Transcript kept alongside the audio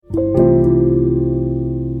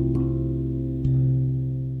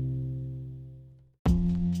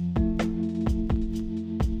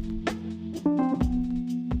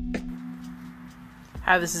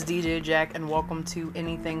Hi, this is DJ Jack, and welcome to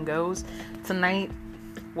Anything Goes. Tonight,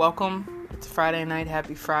 welcome. It's Friday night.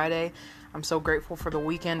 Happy Friday. I'm so grateful for the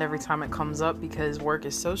weekend every time it comes up because work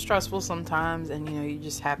is so stressful sometimes, and you're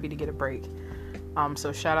just happy to get a break.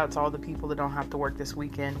 So shout out to all the people that don't have to work this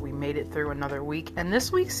weekend. We made it through another week, and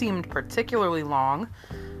this week seemed particularly long.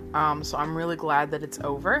 So I'm really glad that it's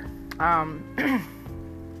over.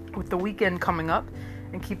 With the weekend coming up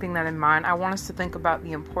and keeping that in mind, I want us to think about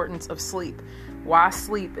the importance of sleep. Why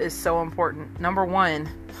sleep is so important. Number one,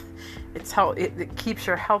 it keeps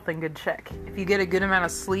your health in good check. If you get a good amount of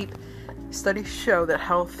sleep, studies show that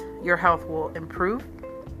your health will improve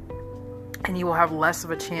and you will have less of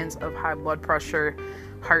a chance of high blood pressure,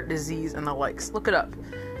 heart disease, and the likes. Look it up.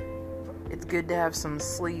 It's good to have some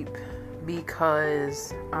sleep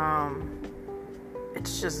because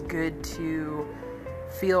it's just good to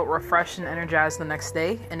feel refreshed and energized the next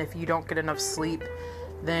day. And if you don't get enough sleep,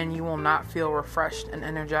 then you will not feel refreshed and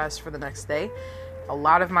energized for the next day. A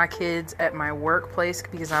lot of my kids at my workplace,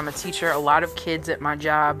 because I'm a teacher, a lot of kids at my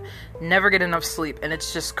job never get enough sleep. And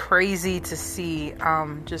it's just crazy to see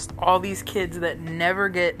just all these kids that never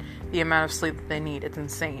get the amount of sleep that they need. It's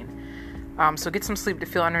insane. So get some sleep to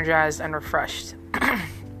feel energized and refreshed.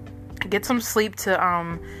 Get some sleep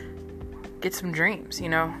to get some dreams.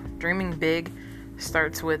 Dreaming big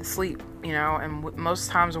starts with sleep, and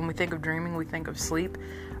most times when we think of dreaming, we think of sleep.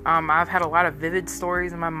 I've had a lot of vivid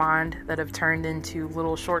stories in my mind that have turned into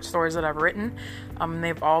little short stories that I've written.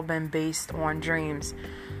 They've all been based on dreams.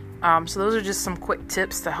 So those are just some quick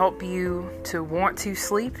tips to help you to want to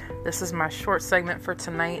sleep. This is my short segment for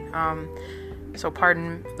tonight. So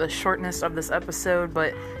pardon the shortness of this episode,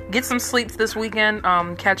 but get some sleep this weekend.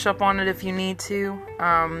 Catch up on it if you need to.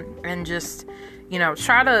 And just,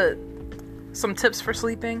 some tips for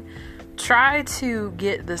sleeping. Try to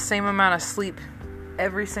get the same amount of sleep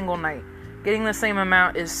every single night. Getting the same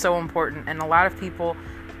amount is so important, and a lot of people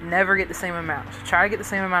never get the same amount. So try to get the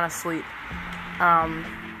same amount of sleep.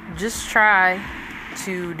 Just try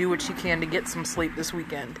to do what you can to get some sleep this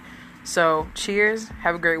weekend. So cheers.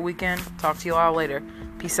 Have a great weekend. Talk to you all later.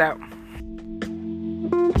 Peace out.